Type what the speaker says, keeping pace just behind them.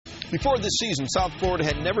Before this season, South Florida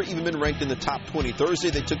had never even been ranked in the top 20. Thursday,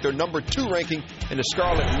 they took their number 2 ranking into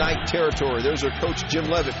Scarlet Knight territory. There's their coach, Jim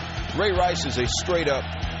Leavitt. Ray Rice is a straight-up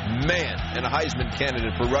man and a Heisman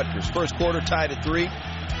candidate for Rutgers. First quarter tied at 3.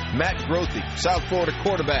 Matt Grothe, South Florida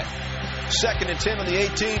quarterback. 2nd and 10 on the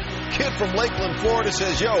 18. Kid from Lakeland, Florida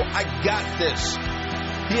says, yo, I got this.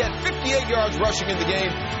 He had 58 yards rushing in the game.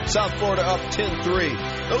 South Florida up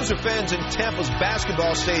 10-3. Those are fans in Tampa's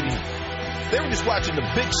basketball stadium. They were just watching the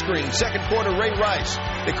big screen. 2nd quarter, Ray Rice.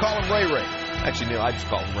 They call him Ray Ray. Actually, no, I just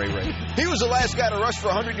call him Ray Ray. He was the last guy to rush for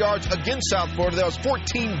 100 yards against South Florida. That was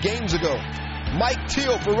 14 games ago. Mike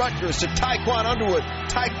Teal for Rutgers to Tyquan Underwood.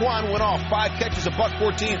 Tyquan went off. 5 catches, a buck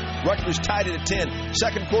 14. Rutgers tied it at 10.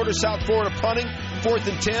 2nd quarter, South Florida punting. 4th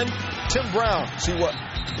and 10. Tim Brown. See what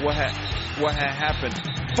had happened.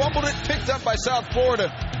 Fumbled it, picked up by South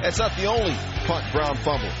Florida. That's not the only punt Brown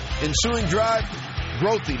fumbled. Ensuing drive,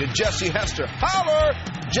 Grothe to Jesse Hester. Holler!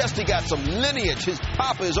 Jesse got some lineage. His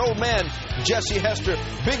papa, his old man, Jesse Hester.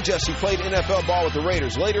 Big Jesse played NFL ball with the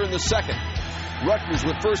Raiders. Later in the second, Rutgers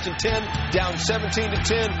with 1st and 10, down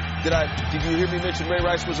 17-10. Did you hear me mention Ray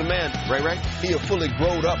Rice was a man? Ray? He a fully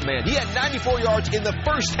grown up man. He had 94 yards in the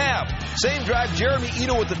first half. Same drive, Jeremy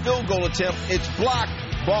Ito with the field goal attempt. It's blocked.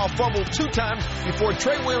 Ball fumbled 2 times before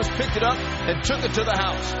Trey Williams picked it up and took it to the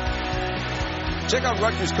house. Check out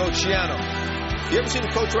Rutgers coach Shiano. You ever seen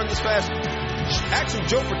a coach run this fast? Actually,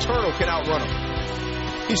 Joe Paterno can outrun him.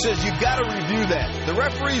 He says, you got to review that. The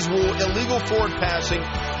referees rule illegal forward passing.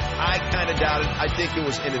 I kind of doubt it. I think it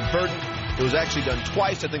was inadvertent. It was actually done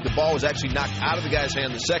twice. I think the ball was actually knocked out of the guy's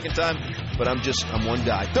hand the second time. But I'm one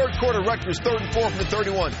guy. 3rd quarter, Rutgers 3rd and 4 from the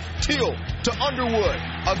 31. Teal to Underwood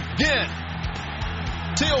again.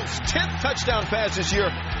 Teal's 10th touchdown pass this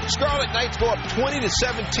year. Scarlet Knights go up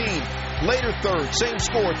 20-17. Later 3rd, same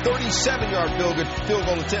score, 37-yard field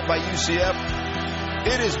goal attempt by UCF.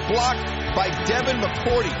 It is blocked by Devin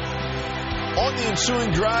McCourty. On the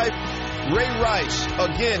ensuing drive, Ray Rice.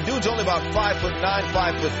 Again, dude's only about 5'9",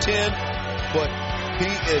 5'10", but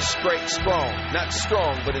he is straight strong. Not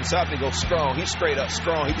strong, but in South they go strong. He's straight up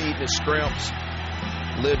strong. He be eating his scrimps.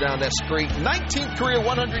 Live down that street. 19th career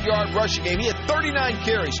 100-yard rushing game. He had 39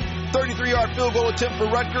 carries. 33-yard field goal attempt for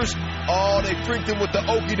Rutgers. Oh, they freaked him with the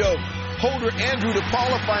okey-doke. Holder Andrew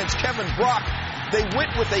DePaula finds Kevin Brock. They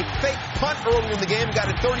went with a fake punt early in the game,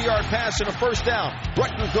 got a 30-yard pass and a first down.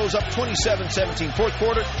 Rutgers goes up 27-17. 4th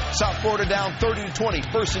quarter, South Florida down 30-20.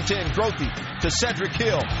 1st and 10, Grothe to Cedric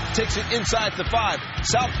Hill. Takes it inside the 5.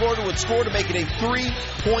 South Florida would score to make it a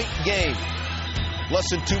 3-point game. Less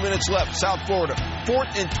than 2 minutes left. South Florida,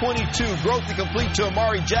 4th and 22. Grothe complete to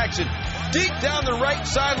Amari Jackson. Deep down the right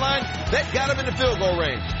sideline. That got him in the field goal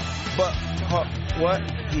range. But what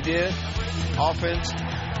he did, offense,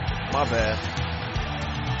 my bad.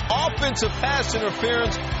 Offensive pass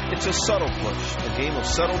interference. It's a subtle push. A game of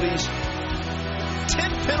subtleties.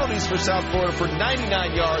 10 penalties for South Florida for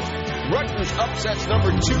 99 yards. Rutgers upsets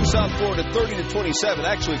number 2 South Florida 30-27.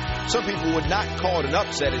 Actually, some people would not call it an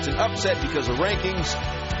upset. It's an upset because of rankings,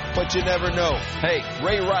 but you never know. Hey,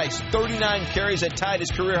 Ray Rice, 39 carries, that tied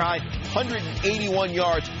his career high, 181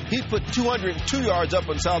 yards. He put 202 yards up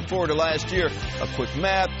on South Florida last year. A quick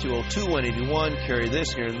math, 202, 181, carry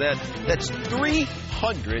this, carry that. That's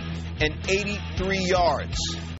 383 yards.